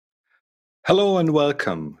Hello and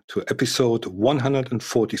welcome to episode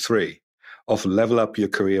 143 of Level Up Your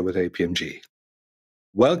Career with APMG.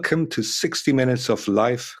 Welcome to 60 minutes of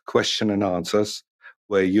live question and answers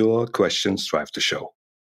where your questions drive the show.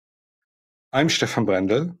 I'm Stefan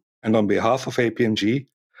Brendel, and on behalf of APMG,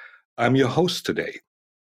 I'm your host today.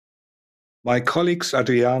 My colleagues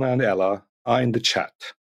Adriana and Ella are in the chat,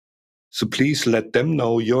 so please let them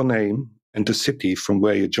know your name and the city from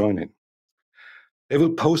where you're joining. They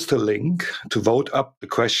will post a link to vote up the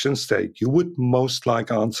questions that you would most like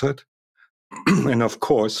answered, and of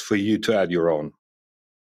course, for you to add your own.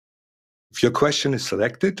 If your question is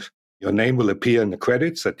selected, your name will appear in the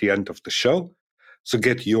credits at the end of the show, so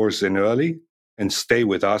get yours in early and stay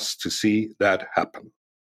with us to see that happen.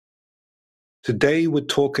 Today, we're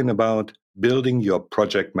talking about building your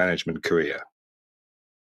project management career.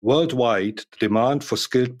 Worldwide, the demand for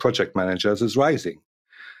skilled project managers is rising,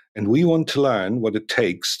 and we want to learn what it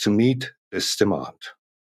takes to meet this demand.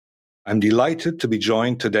 I'm delighted to be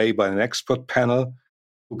joined today by an expert panel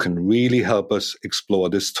who can really help us explore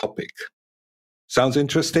this topic. Sounds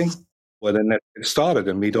interesting? Well, then let's get started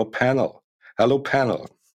and meet our panel. Hello, panel.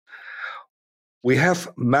 We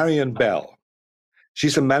have Marion Bell.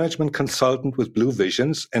 She's a management consultant with Blue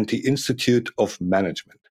Visions and the Institute of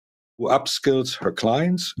Management, who upskills her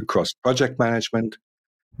clients across project management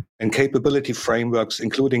and capability frameworks,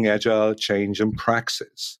 including Agile, Change, and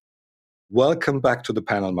Praxis. Welcome back to the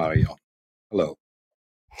panel, Marion. Hello.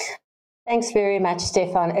 Thanks very much,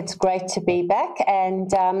 Stefan. It's great to be back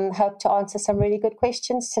and hope to answer some really good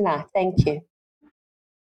questions tonight. Thank you.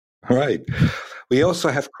 All right. We also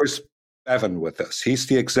have Bevan with us. He's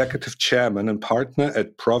the executive chairman and partner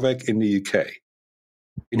at Provec in the UK.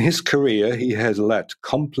 In his career, he has led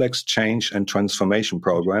complex change and transformation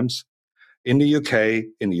programs in the UK,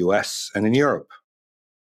 in the US, and in Europe.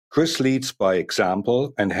 Chris leads by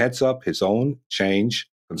example and heads up his own change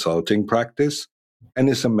consulting practice and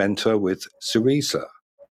is a mentor with Syriza.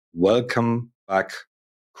 Welcome back,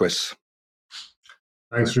 Chris.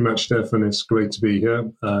 Thanks very much, Stefan. It's great to be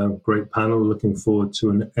here. Great panel. Looking forward to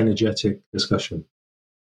an energetic discussion.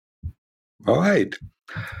 All right.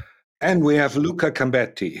 And we have Luca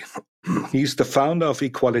Gambetti. He's the founder of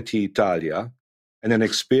Equality Italia and an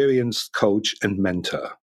experienced coach and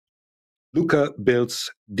mentor. Luca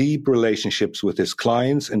builds deep relationships with his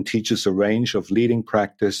clients and teaches a range of leading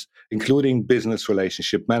practice, including business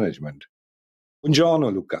relationship management.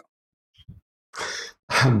 Buongiorno, Luca.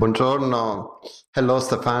 Buongiorno. Hello,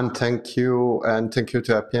 Stefan. Thank you. And thank you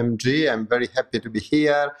to APMG. I'm very happy to be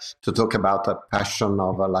here to talk about a passion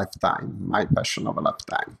of a lifetime, my passion of a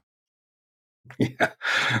lifetime. Yeah.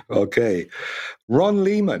 Okay. Ron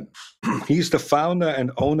Leeman. He's the founder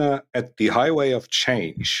and owner at the Highway of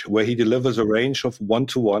Change, where he delivers a range of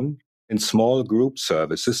one-to-one and small group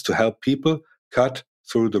services to help people cut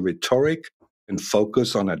through the rhetoric and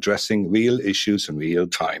focus on addressing real issues in real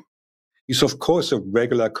time. He's, of course, a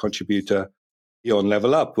regular contributor here on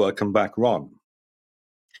Level Up. Welcome back, Ron.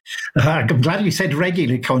 I'm glad you said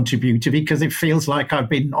regular contributor because it feels like I've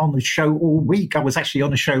been on the show all week. I was actually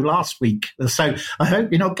on a show last week. So I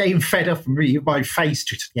hope you're not getting fed up from my face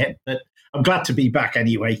just yet, but I'm glad to be back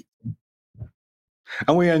anyway.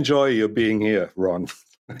 And we enjoy you being here, Ron.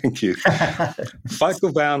 Thank you.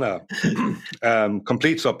 Falko Werner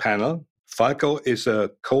completes our panel. Falko is a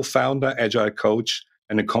co-founder, agile coach,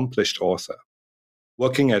 and accomplished author.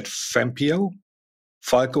 Working at Fempio,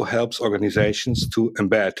 Falko helps organizations to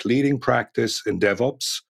embed leading practice in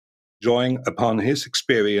DevOps, drawing upon his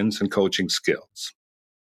experience and coaching skills.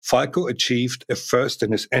 Falko achieved a first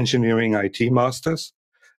in his engineering IT masters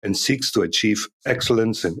and seeks to achieve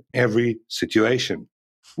excellence in every situation.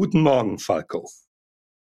 Guten Morgen, Falko.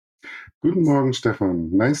 Guten Morgen, Stefan.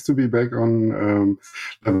 Nice to be back on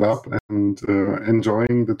Level Up and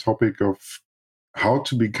enjoying the topic of how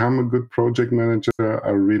to become a good project manager. I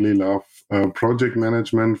really love project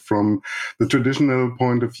management from the traditional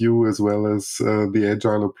point of view as well as the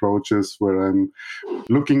agile approaches where I'm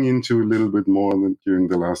looking into a little bit more than during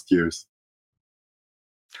the last years.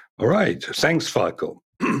 All right. Thanks, Falko.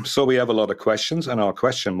 So we have a lot of questions, and our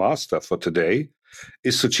question master for today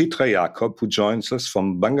is Suchitra Jacob, who joins us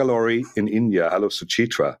from Bangalore in India. Hello,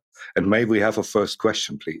 Suchitra. And may we have a first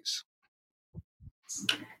question, please?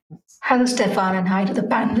 Hello, Stefan, and hi to the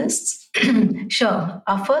panelists. Sure.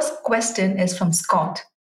 Our first question is from Scott.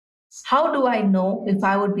 How do I know if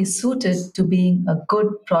I would be suited to being a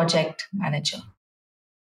good project manager?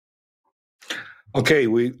 Okay,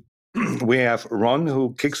 we have Ron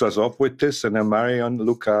who kicks us off with this, and then Marion,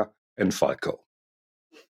 Luca, and Falko.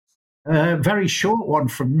 Very short one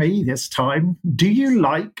from me this time. Do you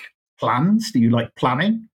like plans? Do you like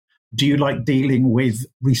planning? Do you like dealing with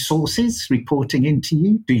resources reporting into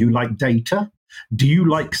you? Do you like data? Do you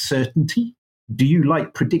like certainty? Do you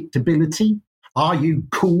like predictability? Are you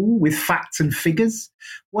cool with facts and figures?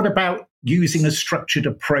 What about using a structured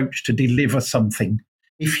approach to deliver something?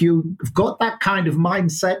 If you've got that kind of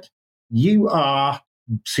mindset, you are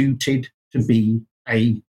suited to be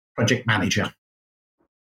a project manager.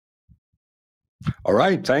 All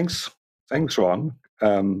right, thanks. Thanks, Ron.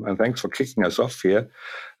 And thanks for kicking us off here.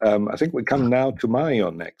 I think we come now to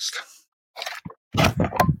Marion next.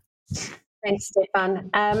 Thanks, Stefan.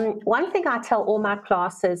 One thing I tell all my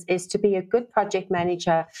classes is to be a good project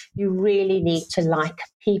manager, you really need to like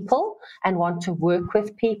people and want to work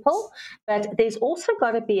with people. But there's also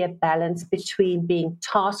got to be a balance between being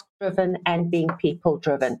task-driven and being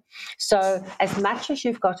people-driven. So as much as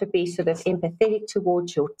you've got to be sort of empathetic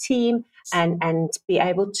towards your team and be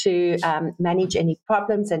able to manage any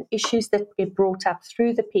problems and issues that get brought up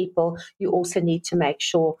through the people, you also need to make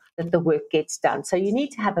sure that the work gets done. So you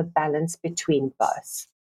need to have a balance between both.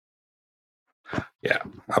 Yeah,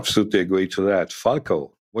 absolutely agree to that.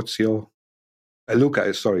 Falko, what's your... Luca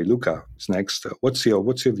is next. What's your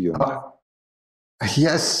view on that?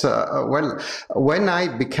 Yes, well, when I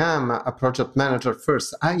became a project manager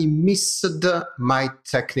first, I missed my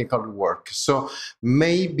technical work. So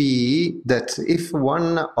maybe that if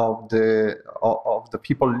one of the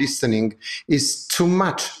people listening is too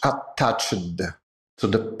much attached to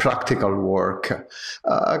the practical work,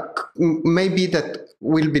 maybe that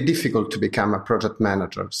will be difficult to become a project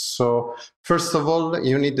manager. So first of all,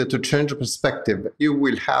 you need to change perspective. You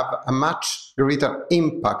will have a much greater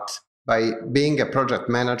impact by being a project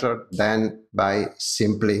manager than by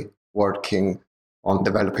simply working on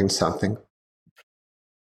developing something.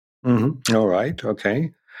 Mm-hmm. All right,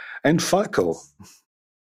 okay. And Falko.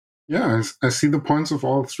 Yeah, I see the points of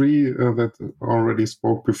all three that already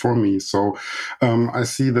spoke before me. So I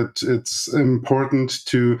see that it's important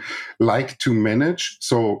to like to manage.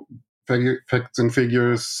 So facts and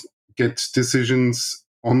figures, get decisions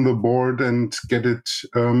on the board and get it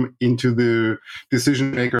into the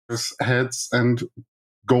decision makers' heads and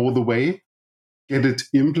go the way. Get it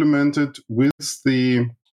implemented with the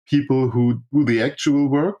people who do the actual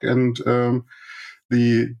work and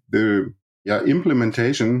the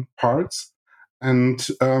implementation parts, and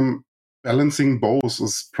balancing both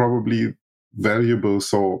is probably valuable.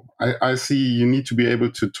 So I see you need to be able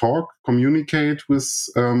to talk, communicate with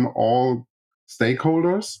all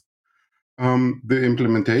stakeholders, the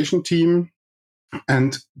implementation team,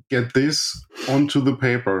 and get this onto the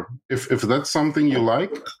paper. If that's something you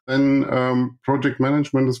like, then project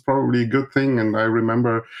management is probably a good thing. And I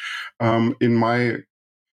remember in my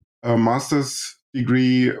master's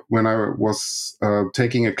degree, when I was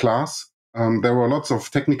taking a class, there were lots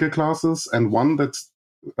of technical classes, and one that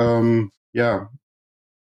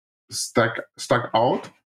stuck out,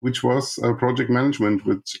 which was project management,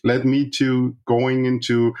 which led me to going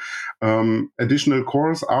into additional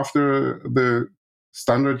course after the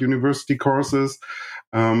standard university courses.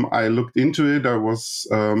 I looked into it. I was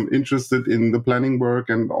interested in the planning work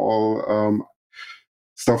and all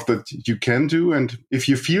stuff that you can do. And if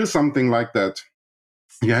you feel something like that,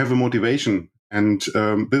 you have a motivation. And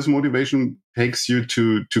this motivation takes you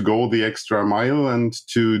to go the extra mile and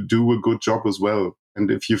to do a good job as well.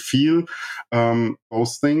 And if you feel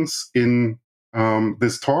those things in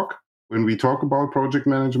this talk, when we talk about project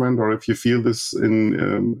management, or if you feel this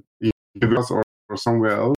in us or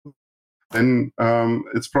somewhere else, then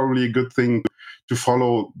it's probably a good thing to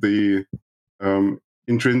follow the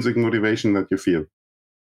intrinsic motivation that you feel.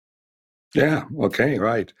 Yeah, okay,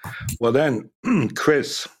 right. Well then,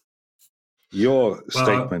 Chris, your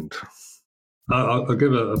statement. I'll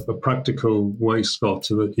give a practical way, Scott,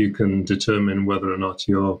 so that you can determine whether or not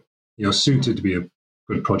you're suited to be a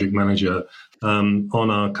good project manager. On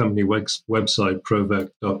our company website,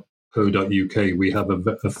 provec.co.uk, we have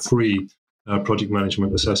a free project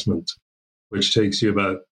management assessment, which takes you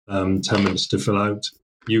about 10 minutes to fill out.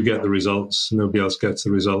 You get the results, nobody else gets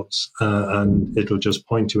the results, and it'll just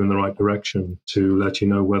point you in the right direction to let you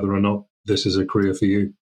know whether or not this is a career for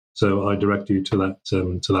you. So I direct you to that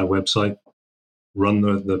website, run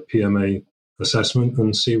the PMA assessment,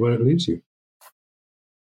 and see where it leaves you.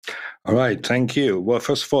 All right, thank you. Well,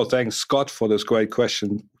 first of all, thanks, Scott, for this great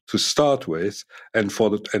question to start with, and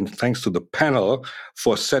thanks to the panel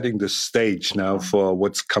for setting the stage now for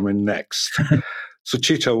what's coming next. So,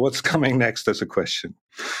 Chicha, what's coming next as a question?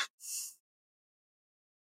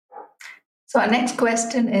 So our next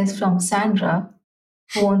question is from Sandra,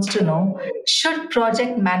 who wants to know, should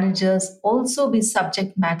project managers also be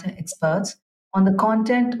subject matter experts on the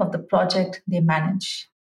content of the project they manage?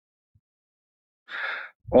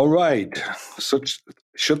 All right. So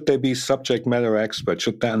should they be subject matter experts?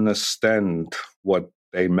 Should they understand what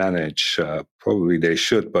they manage? Probably they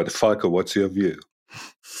should. But Falko, what's your view?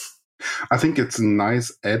 I think it's a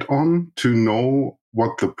nice add-on to know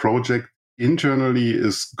what the project internally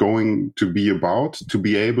is going to be about, to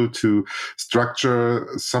be able to structure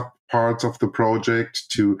sub-parts of the project,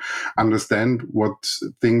 to understand what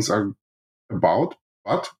things are about.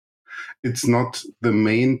 But it's not the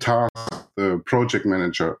main task of the project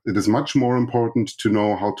manager. It is much more important to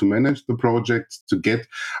know how to manage the project, to get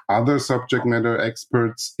other subject matter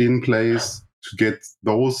experts in place, to get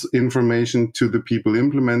those information to the people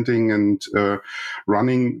implementing and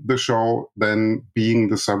running the show, than being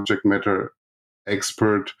the subject matter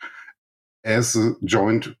expert as a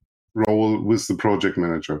joint role with the project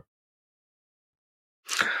manager.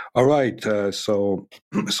 All right. So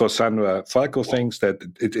Sandra, Falko thinks that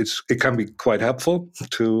it can be quite helpful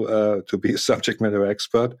to be a subject matter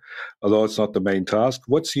expert, although it's not the main task.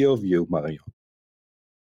 What's your view, Marion?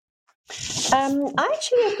 I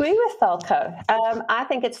actually agree with Falko. I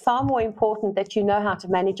think it's far more important that you know how to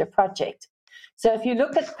manage a project. So if you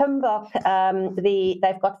look at PMBOK,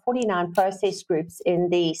 they've got 49 process groups in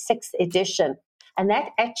the 6th edition, and that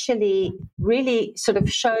actually really sort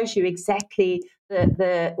of shows you exactly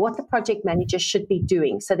what the project manager should be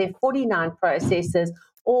doing. So there are 49 processes,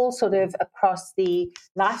 all sort of across the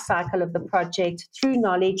life cycle of the project through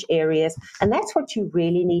knowledge areas, and that's what you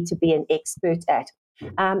really need to be an expert at.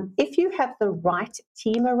 If you have the right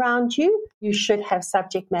team around you, you should have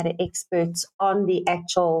subject matter experts on the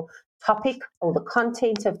actual topic or the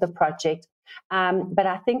content of the project. But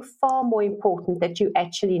I think far more important that you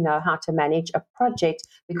actually know how to manage a project,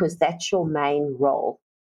 because that's your main role.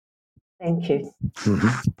 Thank you.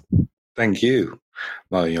 Mm-hmm. Thank you,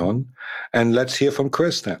 Marion. And let's hear from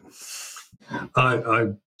Chris then. I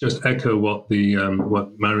just echo what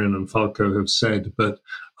Marion and Falko have said, but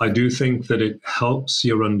I do think that it helps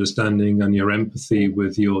your understanding and your empathy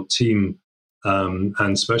with your team, and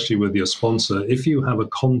especially with your sponsor, if you have a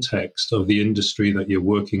context of the industry that you're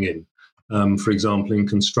working in. For example, in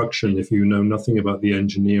construction, if you know nothing about the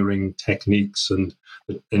engineering techniques and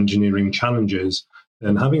the engineering challenges,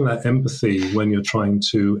 then having that empathy when you're trying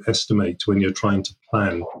to estimate, when you're trying to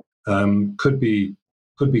plan, could be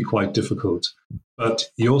quite difficult. But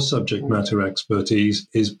your subject matter expertise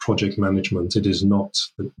is project management. It is not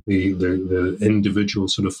the individual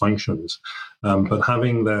sort of functions. But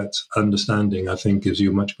having that understanding, I think, gives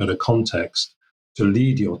you a much better context to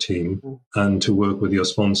lead your team and to work with your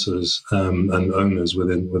sponsors and owners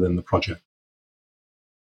within the project.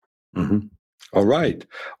 Mm-hmm. All right.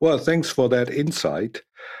 Well, thanks for that insight.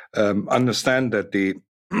 Understand that the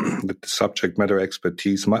subject matter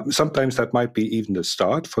expertise, sometimes that might be even the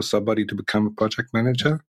start for somebody to become a project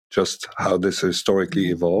manager, just how this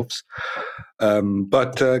historically evolves.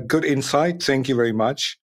 But good insight. Thank you very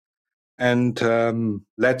much. And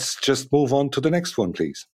let's just move on to the next one,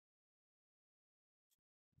 please.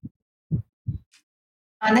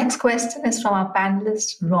 Our next question is from our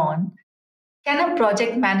panelist, Ron. Can a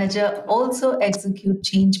project manager also execute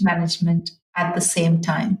change management at the same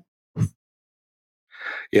time?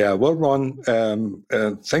 Yeah, well, Ron,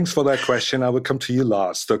 thanks for that question. I will come to you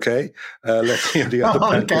last, okay? Let's hear the other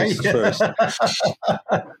panelists first.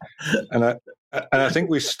 And I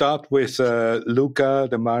think we start with Luca,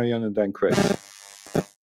 then Marion, and then Chris.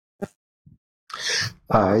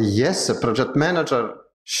 Yes, a project manager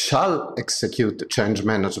shall execute change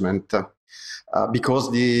management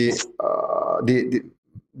because the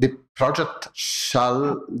project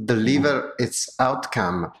shall deliver its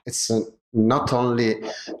outcome. It's not only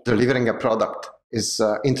delivering a product, it's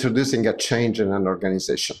introducing a change in an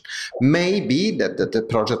organization. Maybe that the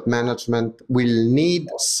project management will need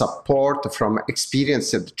support from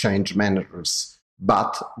experienced change managers,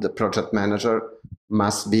 but the project manager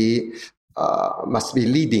must be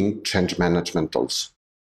leading change management also.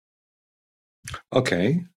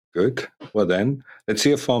 Okay, good. Well then, let's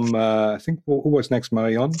hear from, I think, who was next,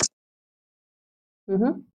 Marion?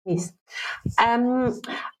 Mm-hmm. Yes.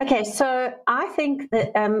 Okay, so I think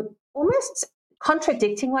that almost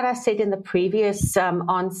contradicting what I said in the previous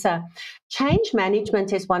answer, change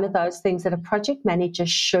management is one of those things that a project manager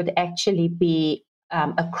should actually be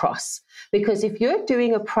across. Because if you're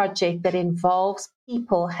doing a project that involves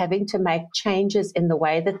people having to make changes in the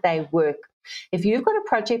way that they work, If you've got a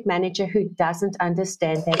project manager who doesn't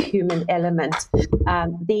understand that human element,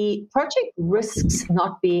 the project risks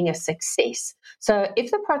not being a success. So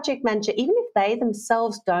if the project manager, even if they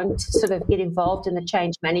themselves don't sort of get involved in the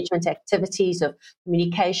change management activities of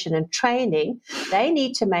communication and training, they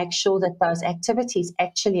need to make sure that those activities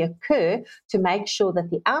actually occur to make sure that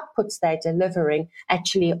the outputs they're delivering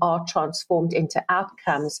actually are transformed into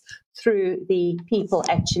outcomes through the people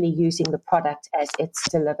actually using the product as it's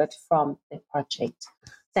delivered from the project.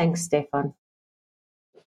 Thanks, Stefan.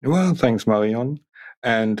 Well, thanks, Marion.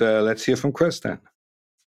 And let's hear from Chris then.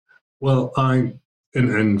 Well,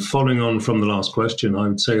 and following on from the last question, I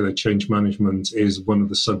would say that change management is one of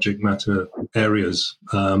the subject matter areas.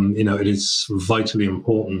 It is vitally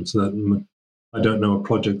important that I don't know a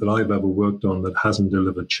project that I've ever worked on that hasn't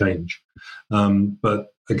delivered change.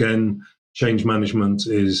 But again, change management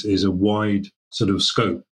is a wide sort of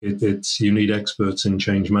scope. You need experts in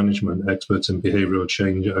change management, experts in behavioral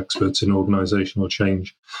change, experts in organizational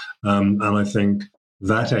change. And I think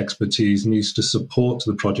that expertise needs to support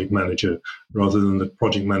the project manager rather than the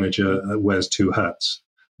project manager wears two hats.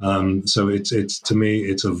 So it's to me,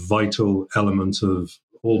 it's a vital element of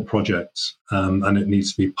all projects, and it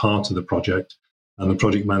needs to be part of the project. And the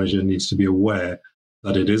project manager needs to be aware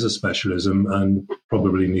that it is a specialism and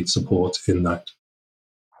probably needs support in that.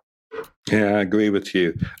 Yeah, I agree with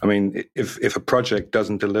you. I mean, if a project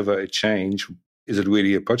doesn't deliver a change, is it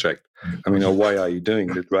really a project? I mean, or why are you doing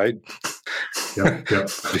it, right? Yeah.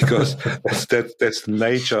 Because that's the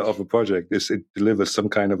nature of a project, is it delivers some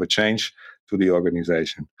kind of a change to the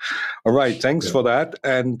organization. All right, thanks for that.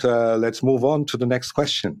 And let's move on to the next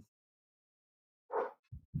question.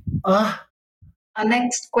 Our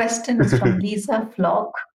next question is from Lisa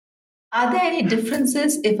Flock. Are there any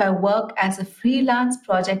differences if I work as a freelance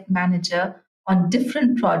project manager on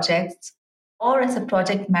different projects or as a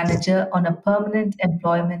project manager on a permanent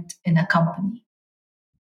employment in a company?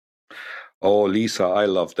 Oh, Lisa, I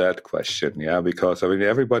love that question. Yeah, because I mean,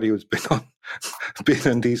 everybody who's been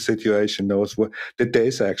in these situations knows that there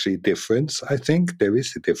is actually a difference. I think there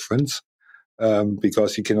is a difference.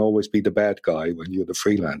 Because you can always be the bad guy when you're the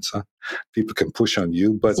freelancer. People can push on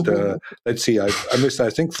you. But let's see. I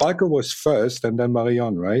think Falko was first and then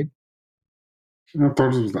Marion, right? I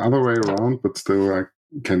thought it was the other way around, but still I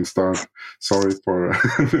can start. Sorry for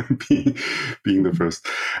being the first.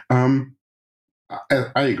 I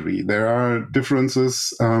agree. There are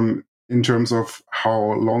differences in terms of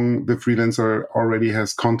how long the freelancer already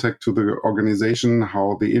has contact to the organization,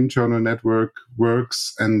 how the internal network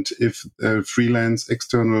works, and if a freelance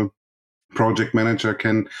external project manager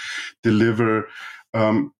can deliver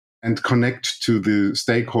and connect to the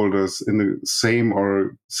stakeholders in the same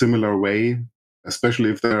or similar way, especially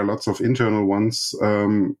if there are lots of internal ones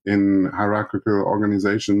in hierarchical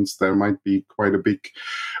organizations. There might be quite a big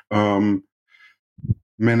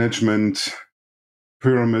management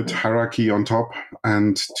pyramid hierarchy on top,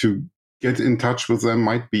 and to get in touch with them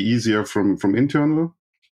might be easier from internal.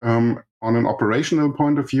 On an operational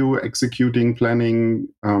point of view, executing, planning,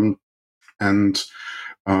 and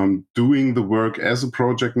doing the work as a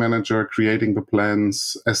project manager, creating the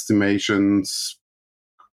plans, estimations,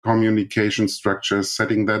 communication structures,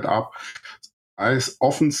 setting that up. I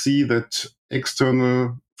often see that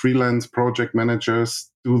external freelance project managers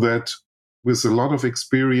do that with a lot of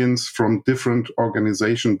experience from different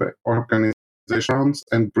organizations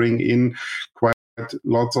and bring in quite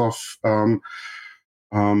lots of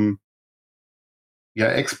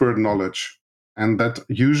expert knowledge. And that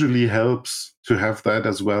usually helps to have that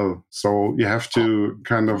as well. So you have to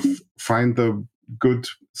kind of find the good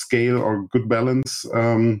scale or good balance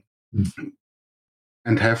and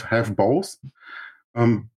have both.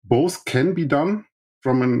 Both can be done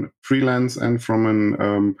from a freelance and from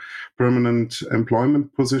a permanent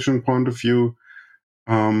employment position point of view.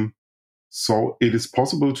 So it is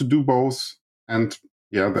possible to do both. And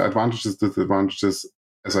the advantages, disadvantages,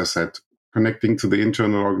 as I said, connecting to the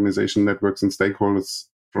internal organization networks and stakeholders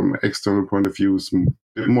from an external point of view is a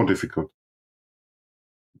bit more difficult.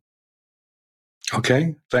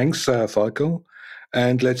 Okay, thanks, Falko.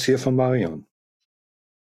 And let's hear from Marion.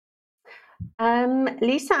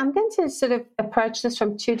 Lisa, I'm going to sort of approach this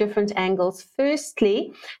from two different angles.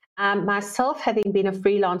 Firstly, myself having been a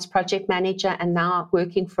freelance project manager and now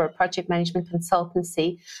working for a project management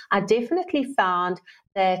consultancy, I definitely found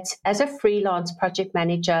that as a freelance project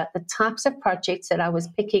manager, the types of projects that I was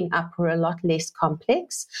picking up were a lot less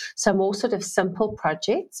complex, so more sort of simple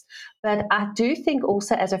projects. But I do think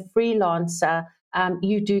also as a freelancer,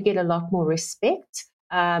 you do get a lot more respect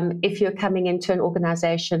if you're coming into an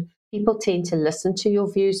organization People tend to listen to your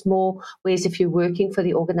views more, whereas if you're working for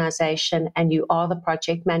the organization and you are the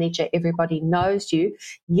project manager, everybody knows you.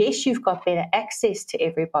 Yes, you've got better access to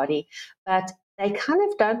everybody, but they kind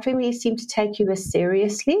of don't really seem to take you as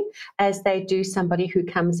seriously as they do somebody who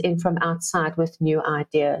comes in from outside with new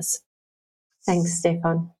ideas. Thanks,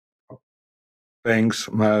 Stefan. Thanks,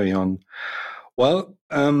 Marion. Well,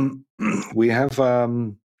 we have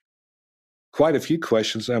quite a few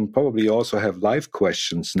questions and probably also have live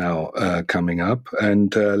questions now coming up.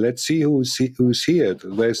 And let's see who's here.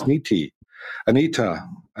 There's Anita,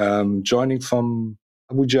 joining from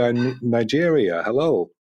Abuja, Nigeria. Hello.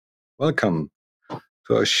 Welcome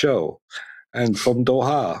to our show. And from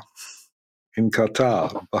Doha in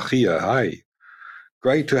Qatar, Bahia. Hi.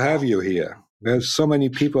 Great to have you here. There's so many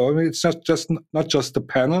people. I mean, it's not just the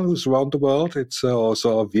panel who's around the world. It's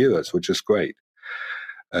also our viewers, which is great.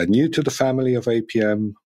 New to the family of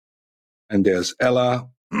APM. And there's Ella,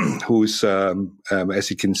 who's, as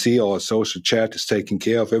you can see, our social chat is taking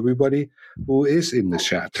care of everybody who is in the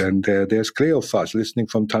chat. And there's Cleophas listening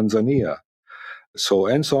from Tanzania. So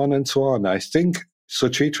on and so on. I think,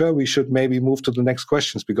 Suchitra, we should maybe move to the next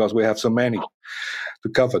questions because we have so many to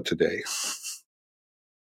cover today.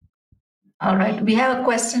 All right. We have a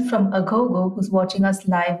question from Agogo, who's watching us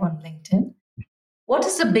live on LinkedIn. What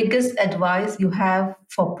is the biggest advice you have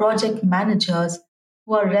for project managers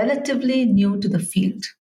who are relatively new to the field?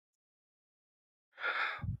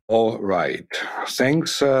 All right.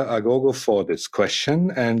 Thanks, Agogo, for this question.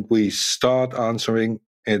 And we start answering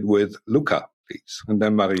it with Luca, please, and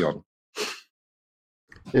then Marion.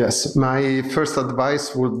 Yes, my first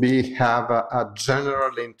advice would be have a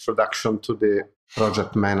general introduction to the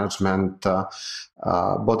project management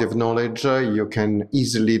body of knowledge. You can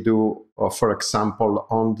easily do, for example,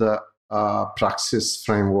 on the Praxis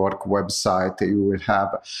Framework website, you will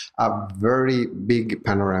have a very big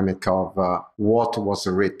panoramic of what was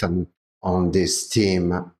written on this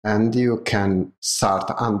team, and you can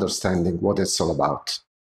start understanding what it's all about.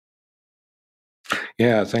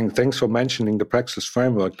 Yeah, thanks for mentioning the Praxis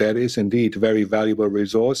Framework. That is indeed a very valuable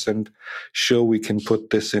resource, and sure, we can put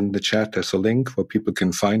this in the chat as a link where people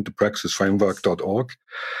can find the praxisframework.org.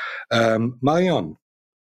 Marion,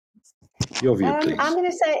 your view, please. I'm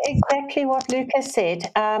going to say exactly what Luca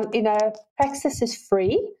said. Praxis is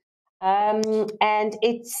free, and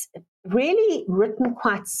it's really written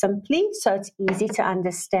quite simply, so it's easy to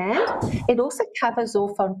understand. It also covers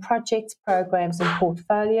off on projects, programs, and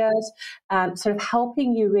portfolios, sort of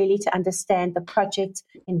helping you really to understand the project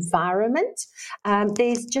environment.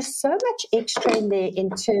 There's just so much extra in there in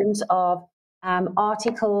terms of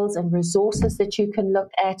articles and resources that you can look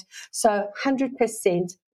at. So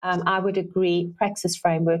 100%. I would agree Praxis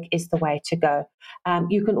Framework is the way to go.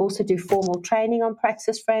 You can also do formal training on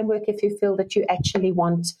Praxis Framework if you feel that you actually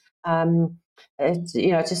want to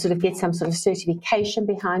sort of get some sort of certification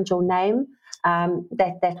behind your name.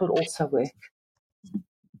 That would also work.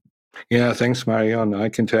 Yeah, thanks, Marion. I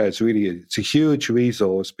can tell it's a huge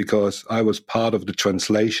resource because I was part of the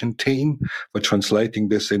translation team for translating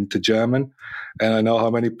this into German, and I know how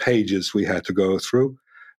many pages we had to go through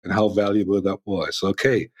and how valuable that was.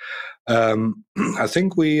 Okay. I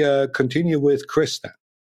think we continue with Chris then.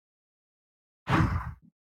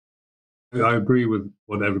 I agree with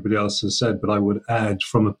what everybody else has said, but I would add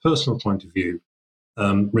from a personal point of view,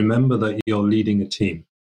 remember that you're leading a team.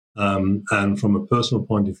 And from a personal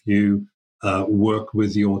point of view, work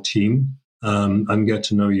with your team and get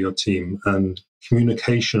to know your team. And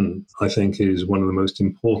communication, I think, is one of the most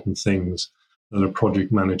important things that a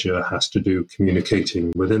project manager has to do,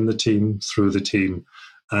 communicating within the team, through the team,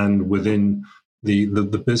 and within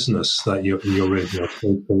the business that you're in, your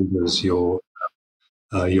stakeholders,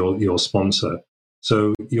 your sponsor.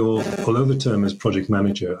 So although the term is project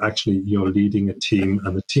manager, actually you're leading a team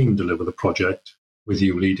and the team deliver the project with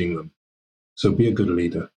you leading them. So be a good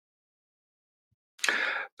leader.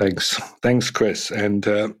 Thanks, Chris. And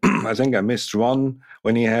I think I missed Ron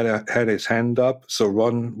when he had his hand up. So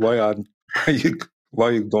Ron, why are you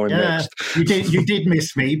going next? You did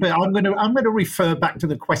miss me, but I'm going to refer back to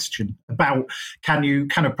the question about can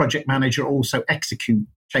a project manager also execute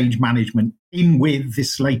change management in with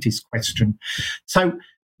this latest question. So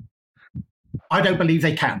I don't believe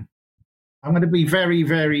they can. I'm going to be very,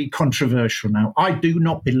 very controversial now. I do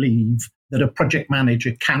not believe that a project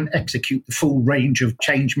manager can execute the full range of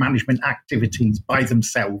change management activities by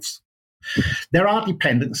themselves. There are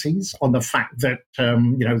dependencies on the fact that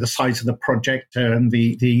the size of the project and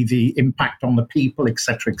the impact on the people,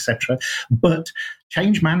 etc., etc. But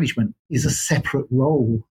change management is a separate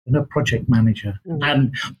role than a project manager. Mm.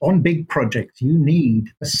 And on big projects, you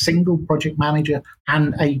need a single project manager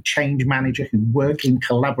and a change manager who work in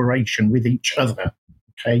collaboration with each other.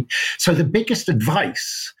 Okay. So the biggest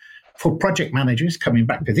advice for project managers, coming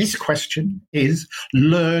back to this question, is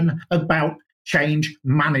learn about change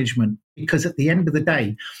management, because at the end of the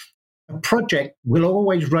day, a project will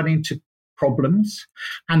always run into problems,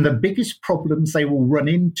 and the biggest problems they will run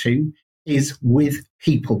into is with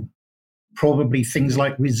people, probably things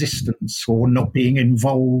like resistance or not being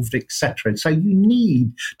involved, etc. So you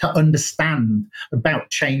need to understand about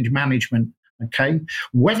change management, okay?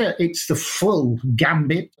 Whether it's the full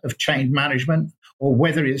gambit of change management or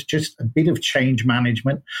whether it's just a bit of change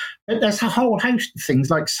management. But there's a whole host of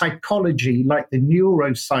things like psychology, like the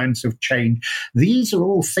neuroscience of change. These are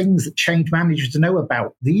all things that change managers know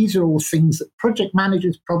about. These are all things that project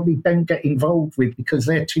managers probably don't get involved with because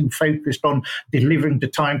they're too focused on delivering to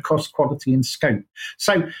time, cost, quality, and scope.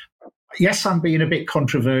 So yes, I'm being a bit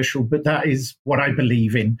controversial, but that is what I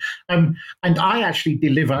believe in. And I actually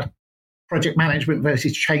deliver project management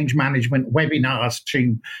versus change management webinars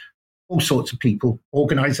to all sorts of people,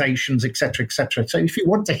 organizations, etc., etc. So if you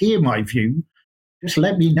want to hear my view, just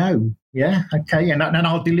let me know. Yeah, okay, and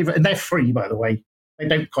I'll deliver. And they're free, by the way. They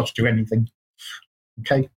don't cost you anything.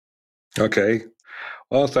 Okay. Okay.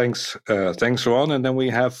 Well, thanks, Ron. And then we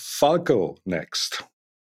have Falko next.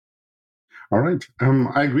 All right.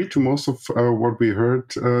 I agree to most of what we heard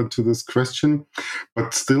to this question,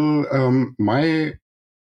 but still, my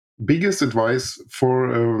biggest advice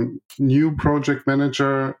for a new project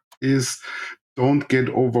manager is don't get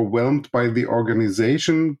overwhelmed by the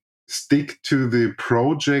organization. Stick to the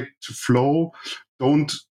project flow.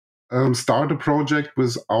 Don't start a project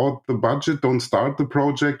without the budget. Don't start the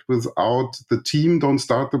project without the team. Don't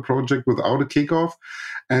start the project without a kickoff.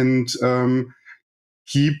 And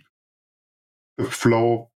keep the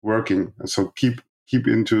flow working. So keep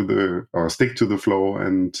into the stick to the flow,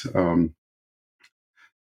 and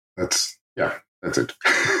that's it.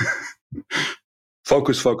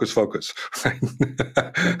 Focus.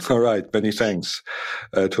 All right, many thanks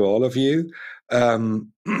to all of you.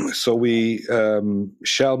 So we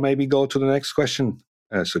shall maybe go to the next question,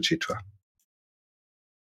 Suchitra.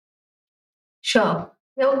 Sure.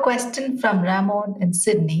 We have a question from Ramon in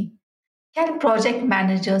Sydney. Can project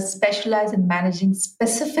managers specialize in managing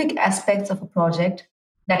specific aspects of a project,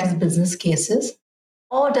 that is business cases,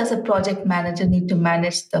 or does a project manager need to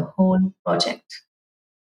manage the whole project?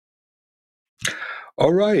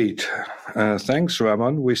 All right. Thanks,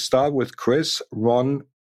 Ramon. We start with Chris, Ron,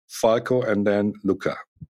 Falko, and then Luca.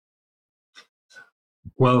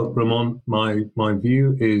 Well, Ramon, my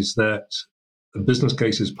view is that a business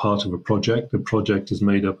case is part of a project. A project is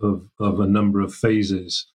made up of a number of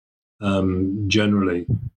phases, generally.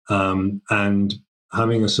 And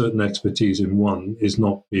having a certain expertise in one is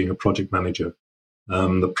not being a project manager.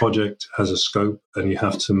 The project has a scope, and you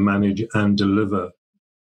have to manage and deliver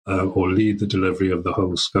or lead the delivery of the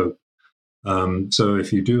whole scope. So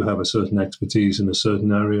if you do have a certain expertise in a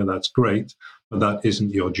certain area, that's great, but that isn't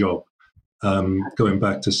your job. Going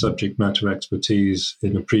back to subject matter expertise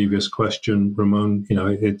in a previous question, Ramon,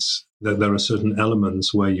 it's that there are certain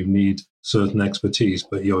elements where you need certain expertise,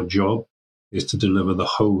 but your job is to deliver the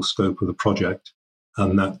whole scope of the project,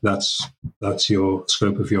 and that's your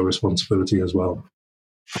scope of your responsibility as well.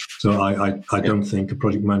 So I don't think a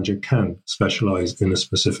project manager can specialize in a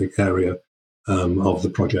specific area of the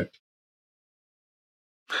project.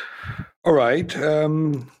 All right.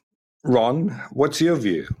 Ron, what's your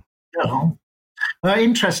view?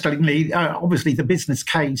 Interestingly, obviously, the business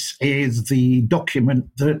case is the document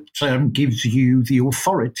that gives you the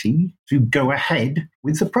authority to go ahead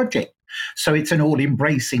with the project. So it's an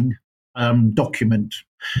all-embracing document.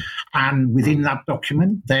 And within that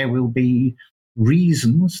document, there will be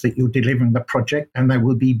reasons that you're delivering the project, and there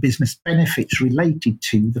will be business benefits related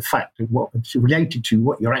to the fact of what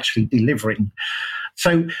you're actually delivering.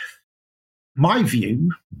 So my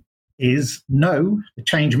view is no, the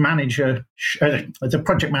change manager, the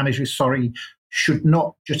project manager, should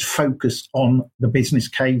not just focus on the business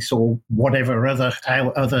case or whatever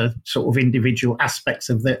other sort of individual aspects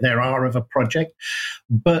of there are of a project,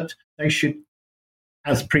 but they should,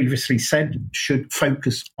 as previously said, should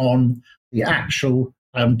focus on the actual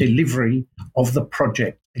delivery of the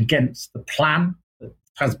project against the plan that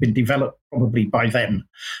has been developed probably by them.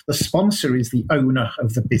 The sponsor is the owner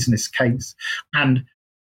of the business case. And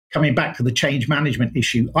coming back to the change management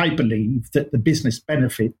issue, I believe that the business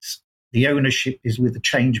benefits, the ownership is with the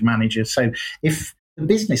change manager. So if the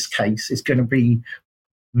business case is going to be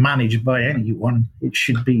managed by anyone, it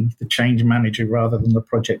should be the change manager rather than the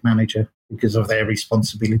project manager. because of their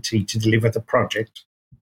responsibility to deliver the project.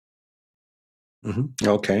 Mm-hmm.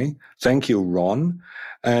 Okay, thank you, Ron.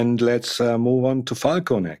 And let's move on to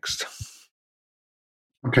Falko next.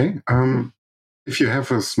 Okay. If you have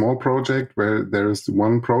a small project where there is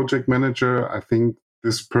one project manager, I think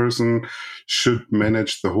this person should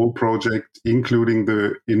manage the whole project, including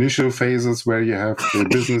the initial phases where you have the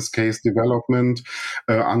business case development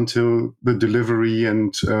until the delivery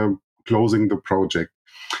and closing the project.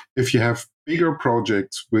 If you have bigger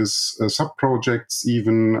projects with sub-projects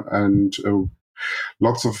even and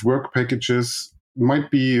lots of work packages, it might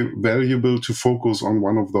be valuable to focus on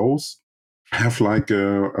one of those. Have like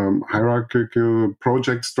a hierarchical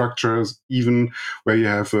project structures, even where you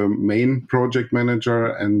have a main project manager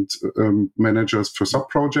and managers for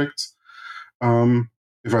sub-projects.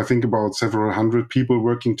 If I think about several hundred people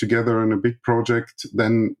working together in a big project,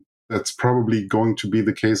 then that's probably going to be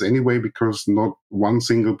the case anyway, because not one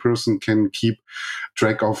single person can keep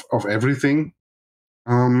track of everything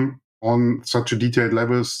on such a detailed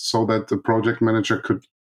level, so that the project manager could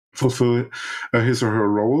fulfill his or her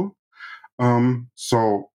role.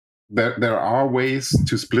 So there are ways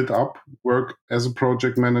to split up work as a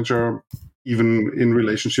project manager, even in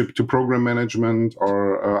relationship to program management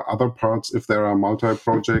or other parts, if there are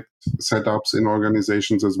multi-project setups in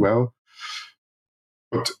organizations as well.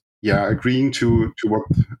 But yeah, agreeing to what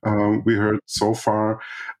we heard so far,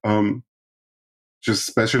 just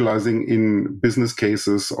specializing in business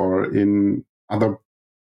cases or in other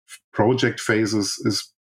project phases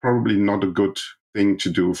is probably not a good thing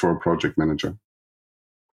to do for a project manager.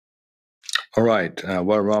 All right.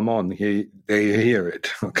 Well, Ramon, they hear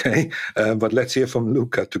it. Okay. But let's hear from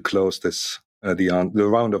Luca to close this the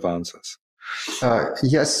round of answers.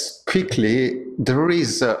 Yes, quickly, there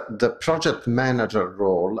is the project manager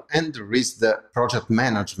role and there is the project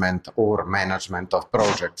management or management of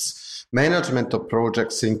projects. Management of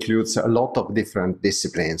projects includes a lot of different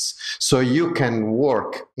disciplines. So you can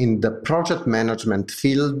work in the project management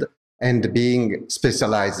field and being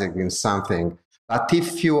specializing in something. But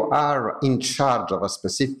if you are in charge of a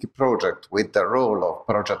specific project with the role of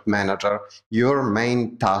project manager, your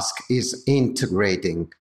main task is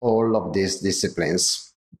integrating all of these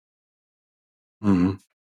disciplines. Mm-hmm.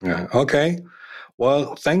 Yeah. Okay.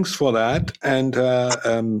 Well, thanks for that. And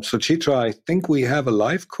Suchitra, I think we have a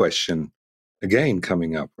live question again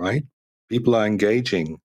coming up, right? People are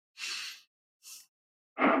engaging.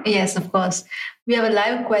 Yes, of course. We have a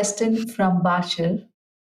live question from Bashir.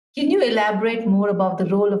 Can you elaborate more about the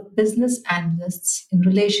role of business analysts in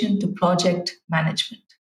relation to project management?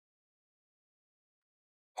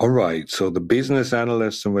 All right. So the business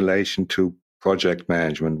analysts in relation to project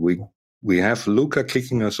management. We have Luca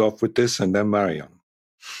kicking us off with this, and then Marion.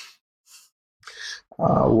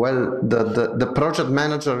 Well, the project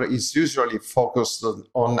manager is usually focused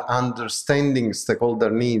on understanding stakeholder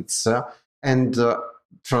needs and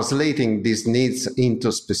translating these needs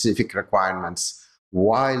into specific requirements,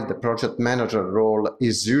 while the project manager role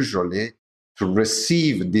is usually to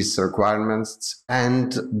receive these requirements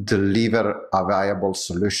and deliver a viable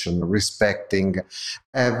solution, respecting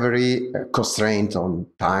every constraint on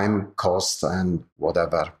time, cost, and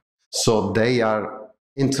whatever. So they are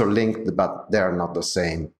interlinked, but they are not the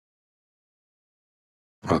same.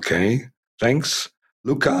 Okay, thanks.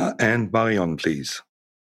 Luca and Marion, please.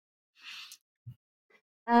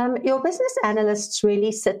 Your business analysts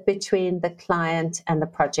really sit between the client and the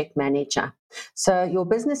project manager. So your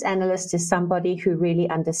business analyst is somebody who really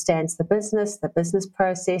understands the business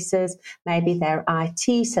processes, maybe their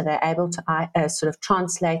IT, so they're able to sort of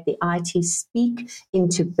translate the IT speak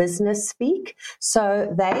into business speak.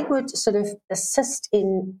 So they would sort of assist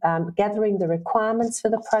in gathering the requirements for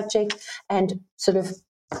the project and sort of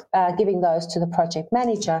giving those to the project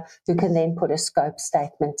manager, who can then put a scope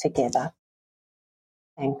statement together.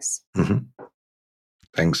 Thanks. Mm-hmm.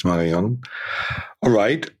 Thanks, Marion. All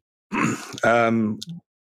right.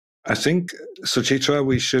 I think, Suchitra,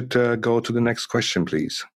 we should go to the next question,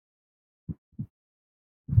 please.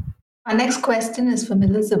 Our next question is from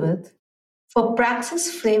Elizabeth. For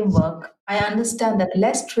Praxis framework, I understand that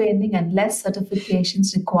less training and less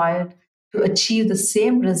certifications required to achieve the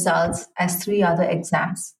same results as 3 other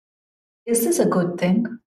exams. Is this a good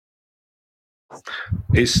thing?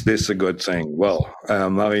 Is this a good thing? Well,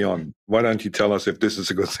 Marion, why don't you tell us if this is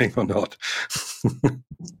a good thing or not?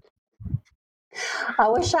 I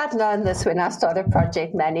wish I'd known this when I started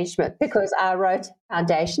project management, because I wrote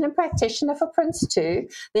Foundation and Practitioner for Prince 2.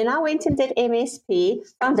 Then I went and did MSP,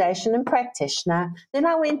 Foundation and Practitioner. Then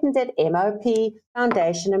I went and did MOP,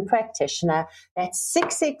 Foundation and Practitioner. That's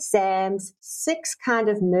 6 exams, 6 kind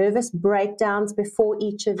of nervous breakdowns before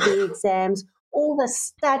each of the exams, all the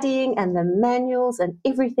studying and the manuals and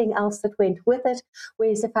everything else that went with it.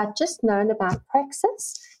 Whereas if I'd just known about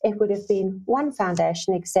Praxis, it would have been 1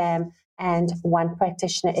 foundation exam and 1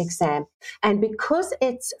 practitioner exam. And because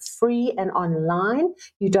it's free and online,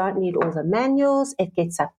 you don't need all the manuals. It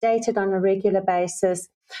gets updated on a regular basis.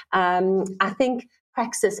 I think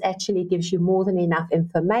Praxis actually gives you more than enough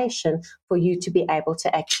information for you to be able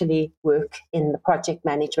to actually work in the project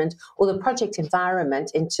management or the project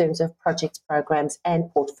environment in terms of project programs and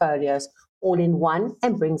portfolios all in one,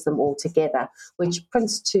 and brings them all together, which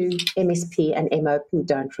Prince 2, MSP and MOP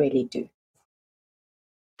don't really do.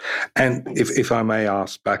 And if I may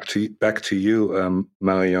ask back to you,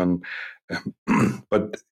 Marion,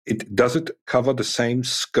 but does it cover the same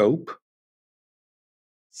scope?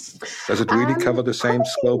 Does it really cover the same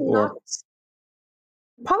scope, or?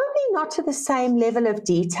 Probably not to the same level of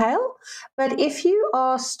detail, but if you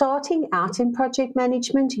are starting out in project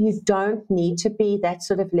management, you don't need to be that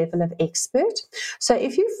sort of level of expert. So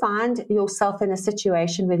if you find yourself in a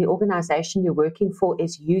situation where the organization you're working for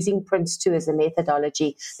is using Prince 2 as a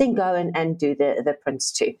methodology, then go and do the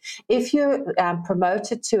Prince 2. If you're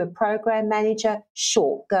promoted to a program manager,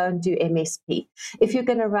 sure, go and do MSP. If you're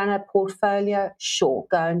going to run a portfolio, sure,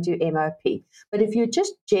 go and do MOP. But if you're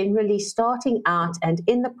just generally starting out and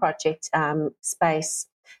in the project space,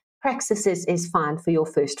 Praxis is fine for your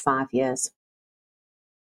first 5 years.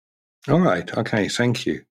 All right. Okay. Thank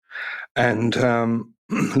you. And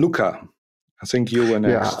Luca, I think you were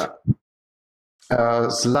next. Yeah.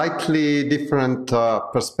 Slightly different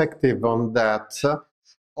perspective on that.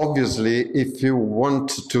 Obviously, if you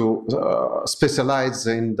want to specialize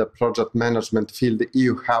in the project management field,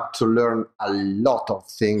 you have to learn a lot of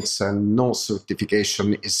things, and no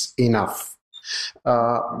certification is enough.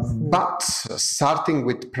 But starting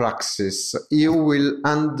with Praxis, you will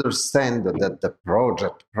understand that the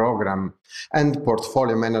project, program, and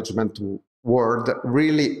portfolio management world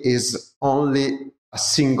really is only a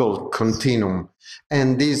single continuum,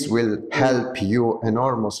 and this will help you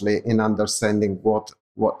enormously in understanding what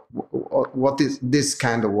is this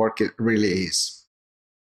kind of work it really is.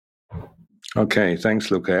 Okay,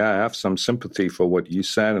 thanks, Luca. I have some sympathy for what you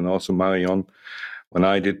said, and also Marion. When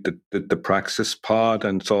I did the Praxis part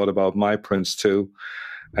and thought about my Prince 2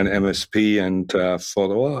 and MSP, and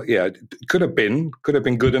thought, well, yeah, it could have been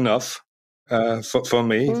good enough for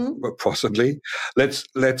me, possibly.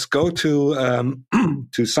 Let's go to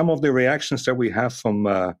to some of the reactions that we have from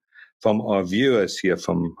our viewers here,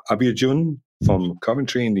 from Abiyajun from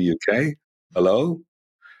Coventry in the UK. Hello,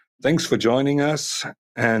 thanks for joining us,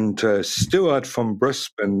 and Stuart from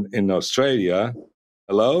Brisbane in Australia.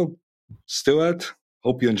 Hello, Stuart.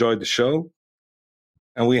 Hope you enjoyed the show.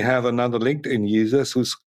 And we have another LinkedIn user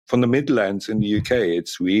who's from the Midlands in the UK.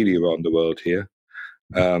 It's really around the world here,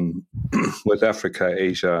 with Africa,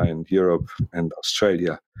 Asia, and Europe and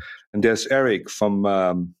Australia. And there's Eric from,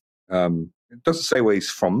 it doesn't say where he's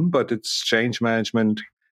from, but it's change management,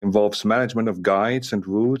 involves management of guides and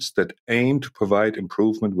routes that aim to provide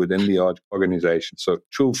improvement within the organization. So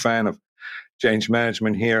true fan of change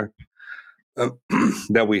management here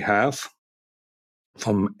that we have.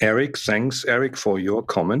 From Eric. Thanks, Eric, for your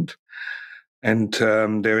comment. And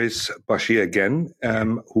there is Bashir again,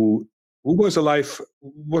 who's a live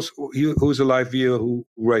viewer who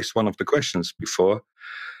raised one of the questions before.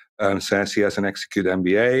 Says he has an Execute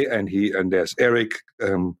MBA, and there's Eric,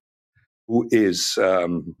 who is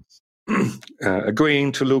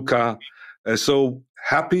agreeing to Luca. So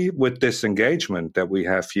happy with this engagement that we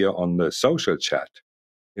have here on the social chat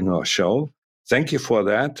in our show. Thank you for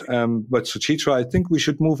that. But Suchitra, I think we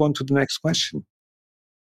should move on to the next question.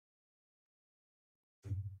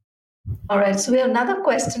 All right. So we have another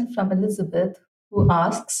question from Elizabeth, who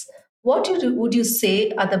asks, what would you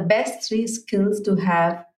say are the best 3 skills to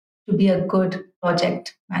have to be a good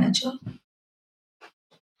project manager?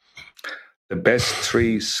 The best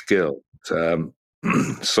 3 skills.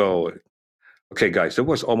 So, okay, guys, it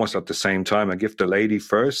was almost at the same time. I give the lady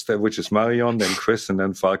first, which is Marion, then Chris, and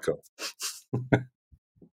then Falko.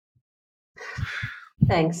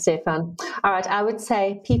 Thanks, Stefan. All right, I would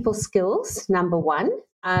say people skills, number 1.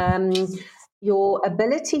 Your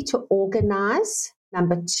ability to organize,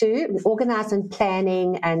 number 2, organize and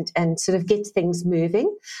planning and sort of get things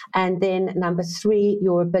moving. And then number 3,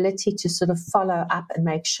 your ability to sort of follow up and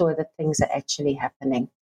make sure that things are actually happening.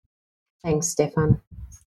 Thanks, Stefan.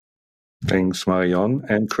 Thanks, Marion.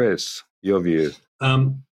 And Chris, your view?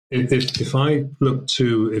 If I look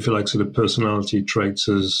to, if you like, sort of personality traits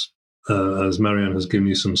as Marion has given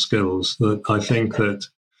you some skills, that I think that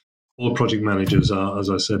all project managers are, as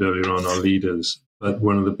I said earlier on, are leaders. But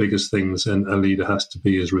one of the biggest things a leader has to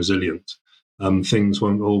be is resilient. Things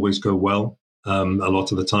won't always go well. A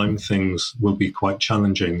lot of the time, things will be quite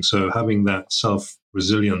challenging. So having that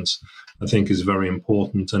self-resilience, I think, is very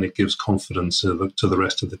important, and it gives confidence to the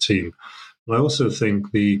rest of the team. And I also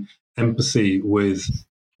think the empathy with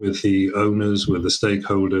the owners, with the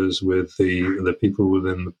stakeholders, with the people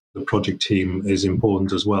within the project team is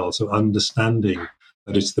important as well. So understanding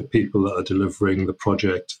that it's the people that are delivering the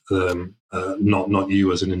project, not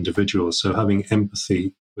you as an individual. So having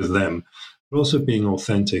empathy with them, but also being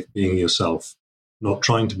authentic, being yourself, not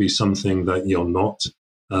trying to be something that you're not,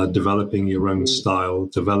 developing your own style,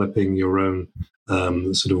 developing your own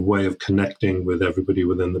sort of way of connecting with everybody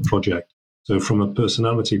within the project. So from a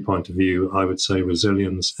personality point of view, I would say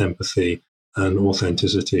resilience, empathy, and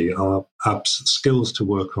authenticity are skills to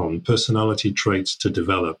work on, personality traits to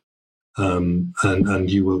develop, and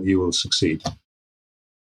you will succeed.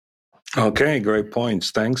 Okay, great points.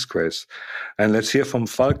 Thanks, Chris. And let's hear from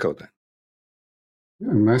Falko then.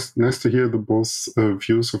 Yeah, nice to hear the both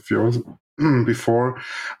views of yours. Before,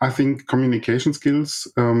 I think communication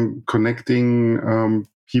skills, connecting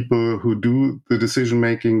people who do the decision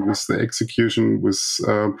making with the execution, with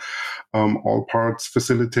all parts,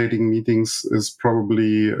 facilitating meetings is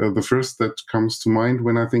probably the first that comes to mind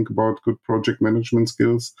when I think about good project management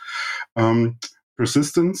skills.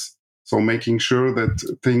 Persistence, so making sure that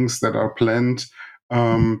things that are planned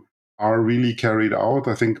are really carried out.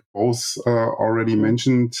 I think both already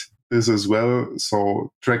mentioned this as well.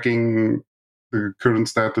 So tracking the current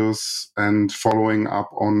status and following up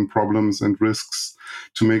on problems and risks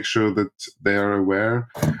to make sure that they are aware,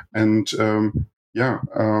 and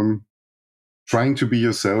trying to be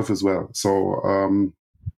yourself as well. So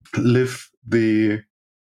live the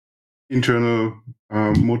internal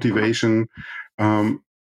motivation.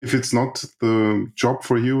 If it's not the job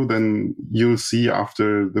for you, then you'll see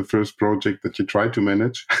after the first project that you try to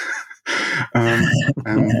manage. And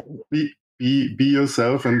be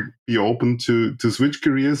yourself and be open to switch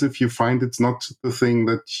careers if you find it's not the thing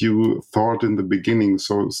that you thought in the beginning.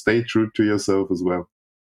 So stay true to yourself as well.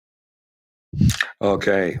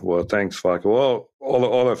 Okay, well, thanks, Falko. Well,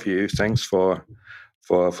 all of you, thanks for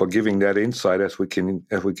giving that insight. As we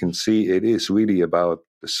can see, it is really about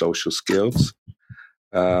the social skills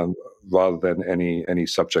rather than any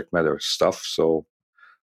subject matter stuff. So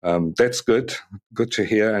that's good to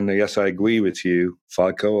hear. And yes, I agree with you,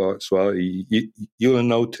 Falko, as well. You'll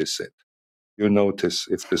notice it. You'll notice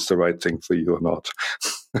if this is the right thing for you or not.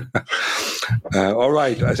 All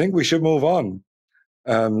right, I think we should move on.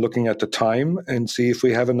 Looking at the time and see if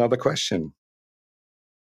we have another question.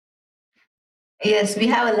 Yes, we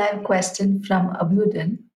have a live question from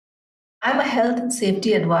Abudin. I'm a health and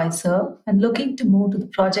safety advisor and looking to move to the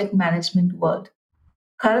project management world.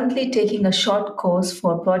 Currently taking a short course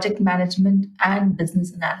for project management and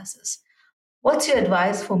business analysis. What's your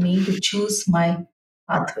advice for me to choose my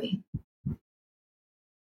pathway?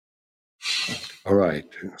 All right.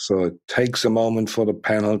 So it takes a moment for the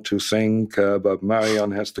panel to think, but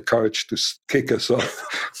Marion has the courage to kick us off.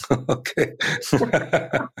 Okay.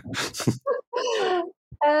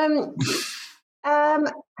 I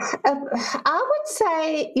would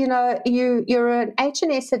say, you're an